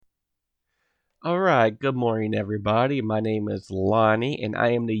All right, good morning, everybody. My name is Lonnie, and I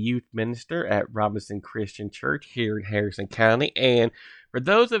am the youth minister at Robinson Christian Church here in Harrison County. And for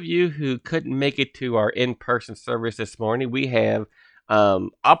those of you who couldn't make it to our in-person service this morning, we have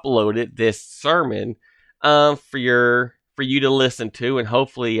uploaded this sermon for you to listen to and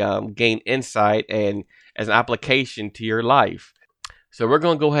hopefully gain insight and as an application to your life. So we're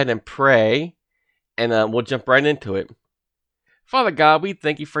going to go ahead and pray, and we'll jump right into it. Father God, we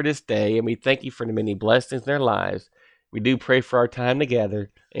thank you for this day, and we thank you for the many blessings in our lives. We do pray for our time together.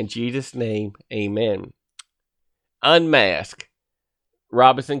 In Jesus' name, amen. Unmasked,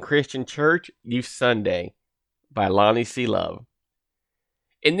 Robinson Christian Church, Youth Sunday, by Lonnie C. Love.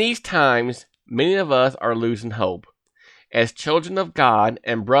 In these times, many of us are losing hope. As children of God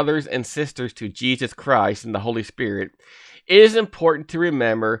and brothers and sisters to Jesus Christ and the Holy Spirit, it is important to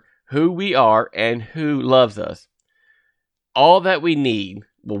remember who we are and who loves us. All that we need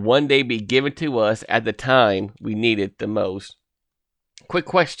will one day be given to us at the time we need it the most. Quick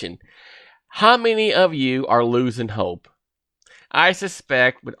question. How many of you are losing hope? I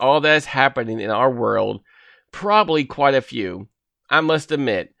suspect with all that is happening in our world, probably quite a few. I must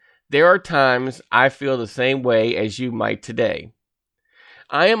admit, there are times I feel the same way as you might today.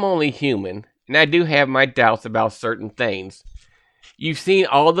 I am only human, and I do have my doubts about certain things. You've seen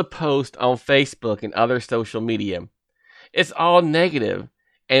all the posts on Facebook and other social media. It's all negative,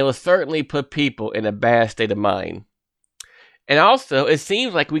 and it will certainly put people in a bad state of mind. And also, it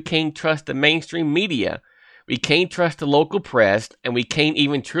seems like we can't trust the mainstream media. We can't trust the local press, and we can't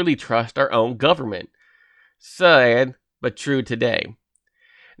even truly trust our own government. Sad, but true today.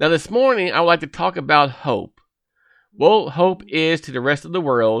 Now, this morning, I would like to talk about hope. What hope is to the rest of the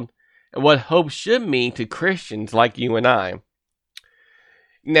world, and what hope should mean to Christians like you and I.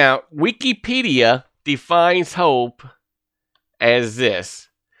 Now, Wikipedia defines hope as this.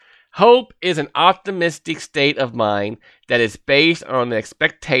 Hope is an optimistic state of mind that is based on the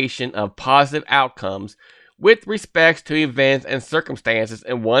expectation of positive outcomes with respect to events and circumstances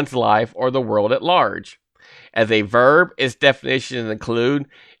in one's life or the world at large. As a verb, its definitions include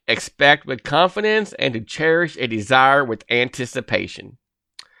expect with confidence and to cherish a desire with anticipation.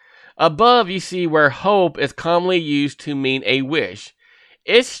 Above, you see where hope is commonly used to mean a wish.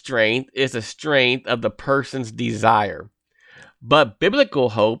 Its strength is the strength of the person's desire. But biblical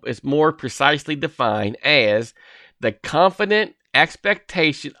hope is more precisely defined as the confident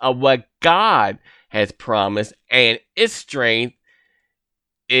expectation of what God has promised, and its strength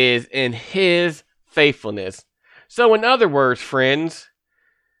is in His faithfulness. So, in other words, friends,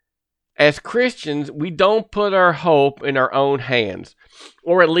 as Christians, we don't put our hope in our own hands,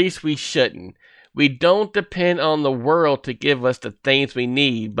 or at least we shouldn't. We don't depend on the world to give us the things we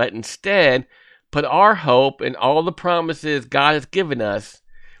need, but instead, put our hope in all the promises God has given us.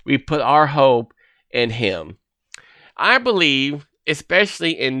 We put our hope in Him. I believe,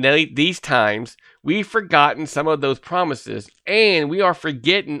 especially in these times, we've forgotten some of those promises, and we are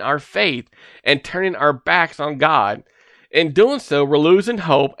forgetting our faith and turning our backs on God. In doing so, we're losing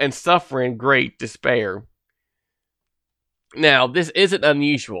hope and suffering great despair. Now, this isn't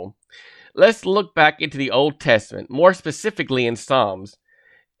unusual. Let's look back into the Old Testament, more specifically in Psalms.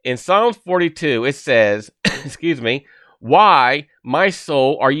 In Psalms 42, it says, why, my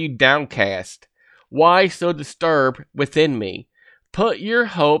soul, are you downcast? Why so disturbed within me? Put your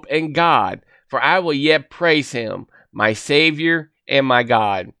hope in God, for I will yet praise Him, my Savior and my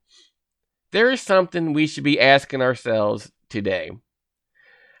God. There is something we should be asking ourselves today.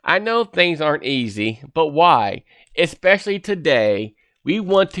 I know things aren't easy, but why? Especially today, we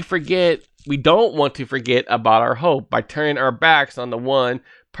don't want to forget about our hope by turning our backs on the one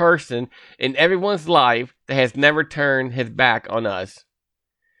person in everyone's life that has never turned his back on us.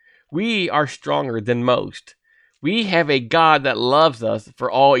 We are stronger than most. We have a God that loves us for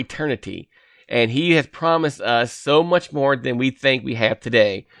all eternity, and He has promised us so much more than we think we have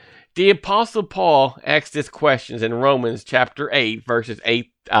today. The Apostle Paul asked this question in Romans chapter 8, verses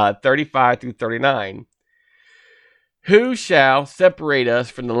 35 through 39. Who shall separate us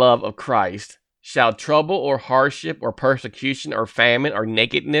from the love of Christ? Shall trouble or hardship or persecution or famine or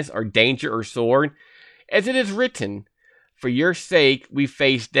nakedness or danger or sword? As it is written, for your sake we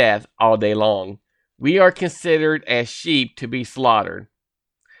face death all day long. We are considered as sheep to be slaughtered.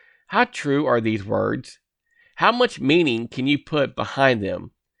 How true are these words? How much meaning can you put behind them?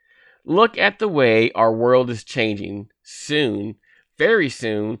 Look at the way our world is changing. Soon, very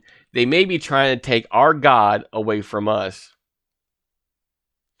soon, they may be trying to take our God away from us.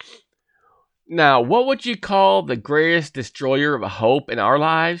 Now, what would you call the greatest destroyer of hope in our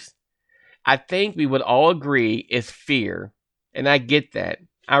lives? I think we would all agree is fear. And I get that.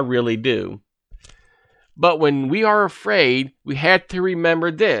 I really do. But when we are afraid, we have to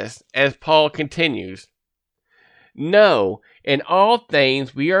remember this, as Paul continues. No, in all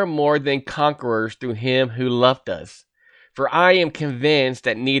things we are more than conquerors through him who loved us. For I am convinced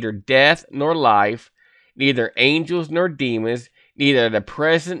that neither death nor life, neither angels nor demons, neither the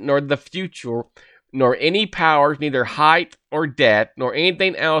present nor the future, nor any powers, neither height or depth, nor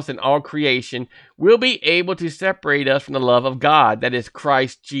anything else in all creation, will be able to separate us from the love of God, that is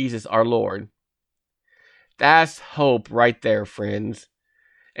Christ Jesus our Lord. That's hope right there, friends.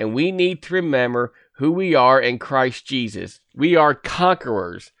 And we need to remember who we are in Christ Jesus. We are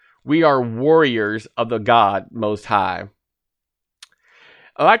conquerors. We are warriors of the God Most High.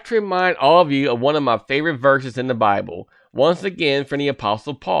 I'd like to remind all of you of one of my favorite verses in the Bible, once again from the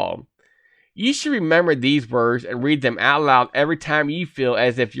Apostle Paul. You should remember these words and read them out loud every time you feel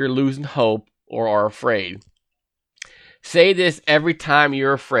as if you're losing hope or are afraid. Say this every time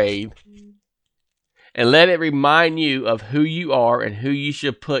you're afraid, and let it remind you of who you are and who you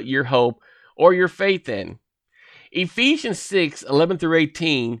should put your hope or your faith in. Ephesians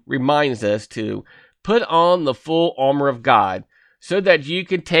 6:11-18 reminds us to put on the full armor of God, so that you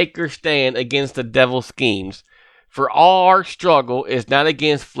can take your stand against the devil's schemes. For all our struggle is not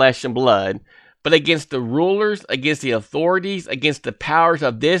against flesh and blood, but against the rulers, against the authorities, against the powers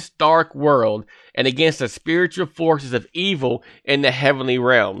of this dark world, and against the spiritual forces of evil in the heavenly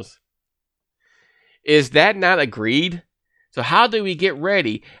realms. Is that not agreed? So how do we get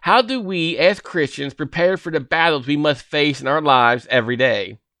ready? How do we, as Christians, prepare for the battles we must face in our lives every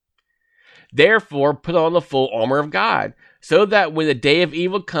day? Therefore, put on the full armor of God, so that when the day of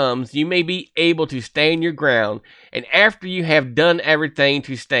evil comes, you may be able to stand your ground, and after you have done everything,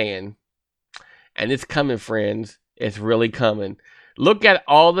 to stand. And it's coming, friends. It's really coming. Look at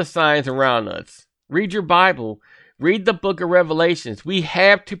all the signs around us. Read your Bible. Read the book of Revelations. We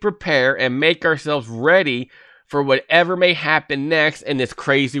have to prepare and make ourselves ready for whatever may happen next in this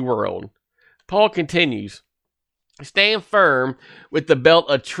crazy world. Paul continues, stand firm with the belt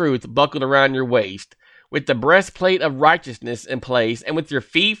of truth buckled around your waist, with the breastplate of righteousness in place, and with your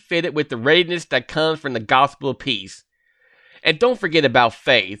feet fitted with the readiness that comes from the gospel of peace. And don't forget about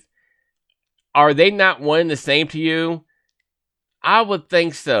faith. Are they not one and the same to you? I would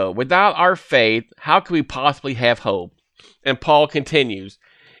think so. Without our faith, how could we possibly have hope? And Paul continues,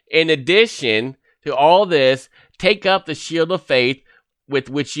 in addition to all this, take up the shield of faith with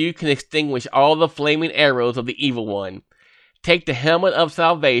which you can extinguish all the flaming arrows of the evil one. Take the helmet of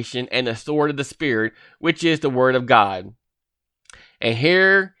salvation and the sword of the Spirit, which is the word of God. And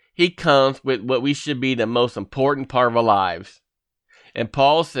here he comes with what we should be the most important part of our lives. And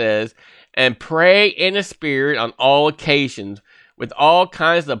Paul says, and pray in the Spirit on all occasions, with all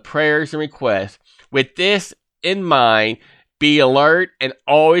kinds of prayers and requests. With this in mind, be alert and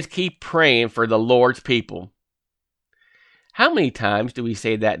always keep praying for the Lord's people. How many times do we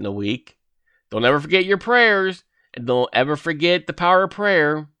say that in a week? Don't ever forget your prayers, and don't ever forget the power of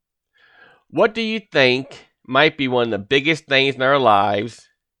prayer. What do you think might be one of the biggest things in our lives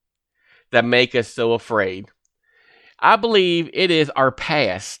that make us so afraid? I believe it is our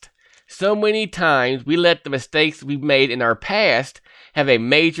past. So many times we let the mistakes we've made in our past have a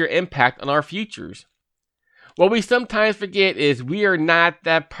major impact on our futures. What we sometimes forget is we are not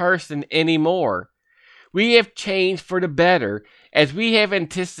that person anymore. We have changed for the better as we have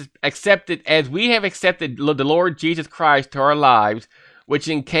accepted the Lord Jesus Christ to our lives, which,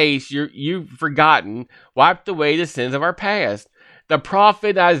 in case you've forgotten, wiped away the sins of our past. The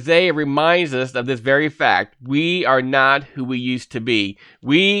prophet Isaiah reminds us of this very fact. We are not who we used to be.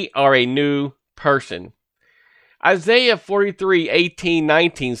 We are a new person. Isaiah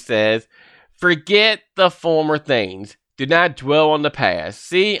 43:18-19 says, forget the former things. Do not dwell on the past.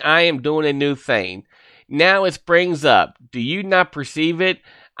 See, I am doing a new thing. Now it springs up. Do you not perceive it?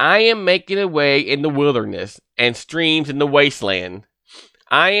 I am making a way in the wilderness and streams in the wasteland.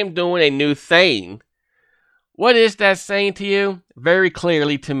 I am doing a new thing. What is that saying to you? Very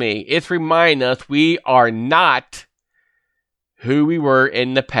clearly to me. It's reminding us we are not who we were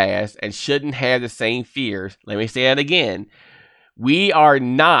in the past and shouldn't have the same fears. Let me say that again. We are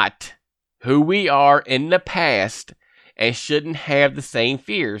not who we are in the past and shouldn't have the same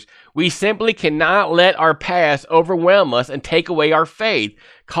fears. We simply cannot let our past overwhelm us and take away our faith,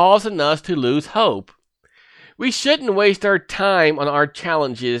 causing us to lose hope. We shouldn't waste our time on our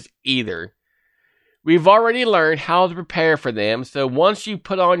challenges either. We've already learned how to prepare for them, so once you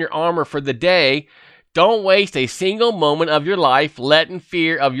put on your armor for the day, don't waste a single moment of your life letting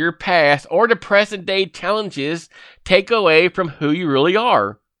fear of your past or the present day challenges take away from who you really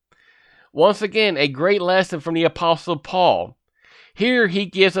are. Once again, a great lesson from the Apostle Paul. Here he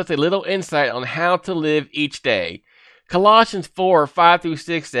gives us a little insight on how to live each day. Colossians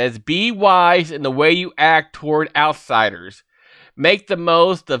 4:5-6 says, "Be wise in the way you act toward outsiders. Make the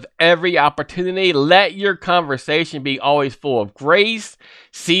most of every opportunity. Let your conversation be always full of grace,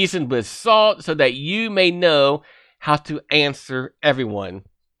 seasoned with salt, so that you may know how to answer everyone."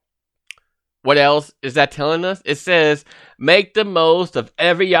 What else is that telling us? It says, make the most of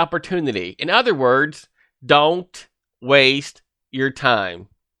every opportunity. In other words, don't waste your time.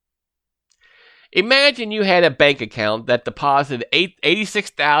 Imagine you had a bank account that deposited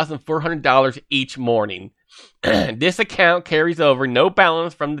 $86,400 each morning. This account carries over no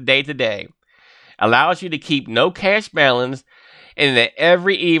balance from the day to day, allows you to keep no cash balance, and that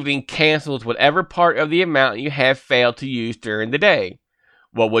every evening cancels whatever part of the amount you have failed to use during the day.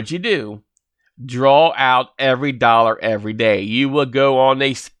 What would you do? Draw out every dollar every day. You will go on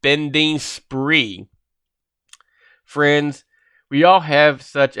a spending spree. Friends, we all have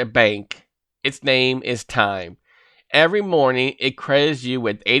such a bank. Its name is time. Every morning, it credits you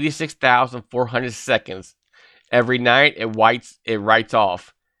with 86,400 seconds. Every night, it writes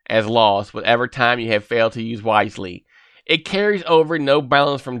off as lost whatever time you have failed to use wisely. It carries over no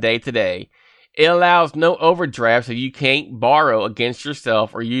balance from day to day. It allows no overdraft, so you can't borrow against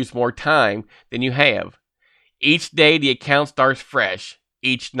yourself or use more time than you have. Each day, the account starts fresh.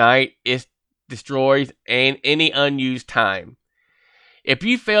 Each night, it destroys any unused time. If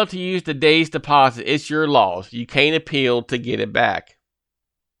you fail to use the day's deposit, it's your loss. You can't appeal to get it back.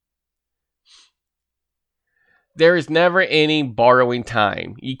 There is never any borrowing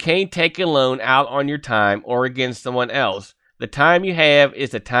time. You can't take a loan out on your time or against someone else. The time you have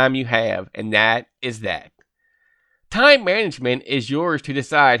is the time you have, and that is that. Time management is yours to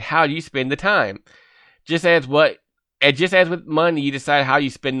decide how you spend the time. Just as with money, you decide how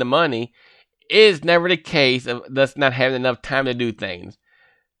you spend the money, it is never the case of us not having enough time to do things,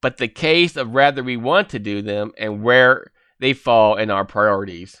 but the case of whether we want to do them and where they fall in our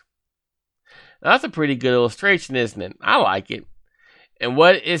priorities. Now, that's a pretty good illustration, isn't it? I like it. And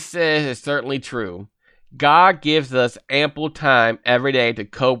what it says is certainly true. God gives us ample time every day to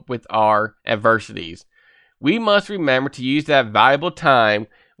cope with our adversities. We must remember to use that valuable time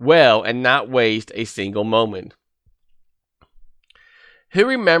well and not waste a single moment. Who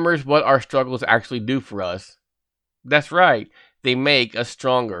remembers what our struggles actually do for us? That's right, they make us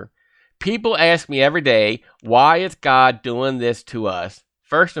stronger. People ask me every day, why is God doing this to us?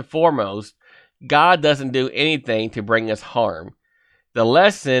 First and foremost, God doesn't do anything to bring us harm. The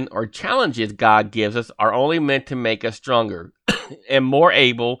lesson or challenges God gives us are only meant to make us stronger and more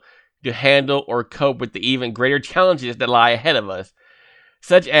able to handle or cope with the even greater challenges that lie ahead of us,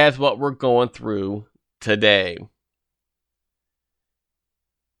 such as what we're going through today.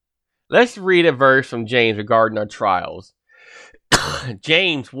 Let's read a verse from James regarding our trials.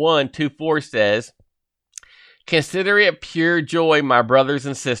 James 1:2-4 says, "Consider it pure joy, my brothers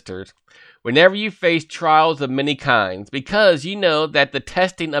and sisters, whenever you face trials of many kinds, because you know that the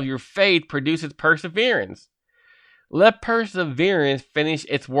testing of your faith produces perseverance. Let perseverance finish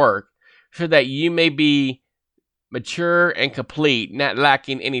its work, so that you may be mature and complete, not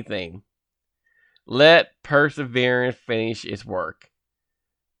lacking anything." Let perseverance finish its work.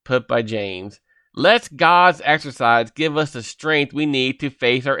 Put by James. Let God's exercise give us the strength we need to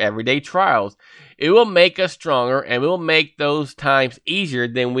face our everyday trials. It will make us stronger, and will make those times easier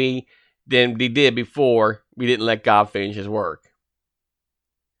than we did before we didn't let God finish His work.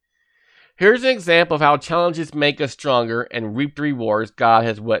 Here's an example of how challenges make us stronger and reap the rewards God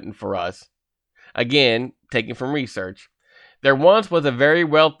has written for us. Again, taken from research. There once was a very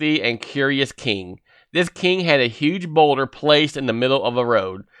wealthy and curious king. This king had a huge boulder placed in the middle of a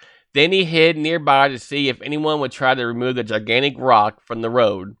road. Then he hid nearby to see if anyone would try to remove the gigantic rock from the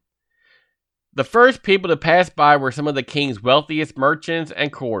road. The first people to pass by were some of the king's wealthiest merchants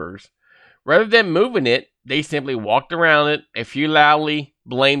and courtiers. Rather than moving it, they simply walked around it. A few loudly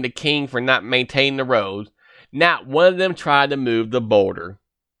blamed the king for not maintaining the road. Not one of them tried to move the boulder.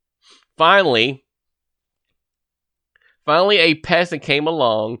 Finally, a peasant came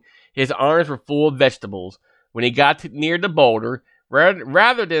along. His arms were full of vegetables. When he got near the boulder,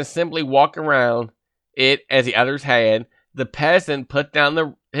 rather than simply walk around it as the others had, the peasant put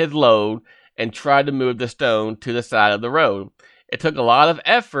down his load and tried to move the stone to the side of the road. It took a lot of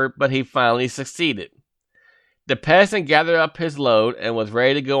effort, but he finally succeeded. The peasant gathered up his load and was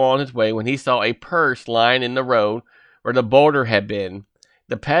ready to go on his way when he saw a purse lying in the road where the boulder had been.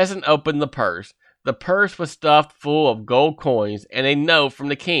 The peasant opened the purse. The purse was stuffed full of gold coins and a note from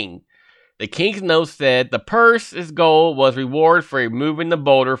the king. The king's note said the purse's gold was reward for removing the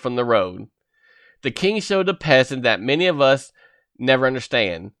boulder from the road. The king showed the peasant that many of us never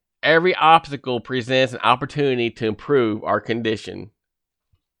understand. Every obstacle presents an opportunity to improve our condition.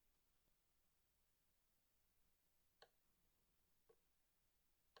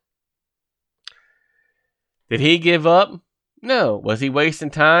 Did he give up? No. Was he wasting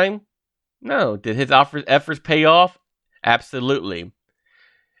time? No. Did his efforts pay off? Absolutely.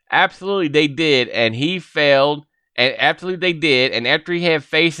 Absolutely they did, and he failed, and absolutely they did, and after he had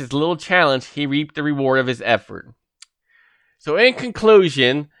faced his little challenge, he reaped the reward of his effort. So in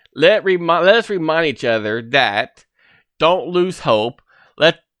conclusion, let us remind each other that don't lose hope. Don't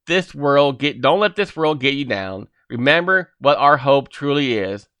let this world get you down. Remember what our hope truly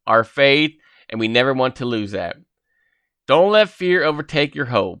is, our faith, and we never want to lose that. Don't let fear overtake your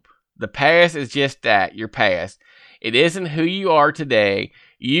hope. The past is just that, your past. It isn't who you are today.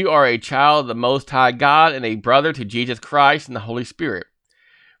 You are a child of the Most High God and a brother to Jesus Christ and the Holy Spirit.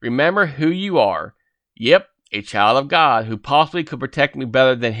 Remember who you are. Yep, a child of God who possibly could protect me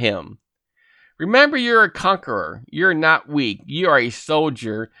better than him. Remember you're a conqueror. You're not weak. You are a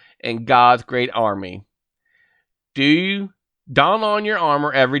soldier in God's great army. Don on your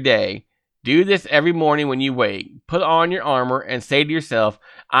armor every day. Do this every morning when you wake. Put on your armor and say to yourself,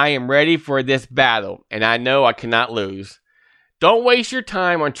 I am ready for this battle, and I know I cannot lose. Don't waste your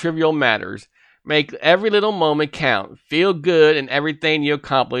time on trivial matters. Make every little moment count. Feel good in everything you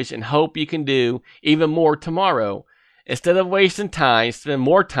accomplish and hope you can do even more tomorrow. Instead of wasting time, spend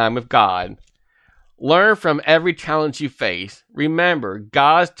more time with God. Learn from every challenge you face. Remember,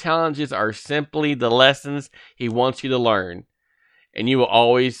 God's challenges are simply the lessons He wants you to learn, and you will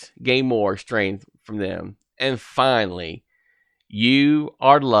always gain more strength from them. And finally, you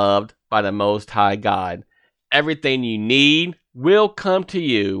are loved by the Most High God. Everything you need will come to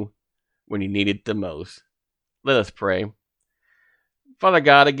you when you need it the most. Let us pray. Father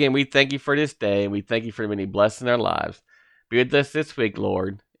God, again, we thank you for this day, and we thank you for many blessings in our lives. Be with us this week,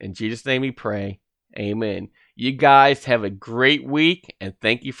 Lord. In Jesus' name we pray. Amen. You guys have a great week, and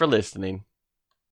thank you for listening.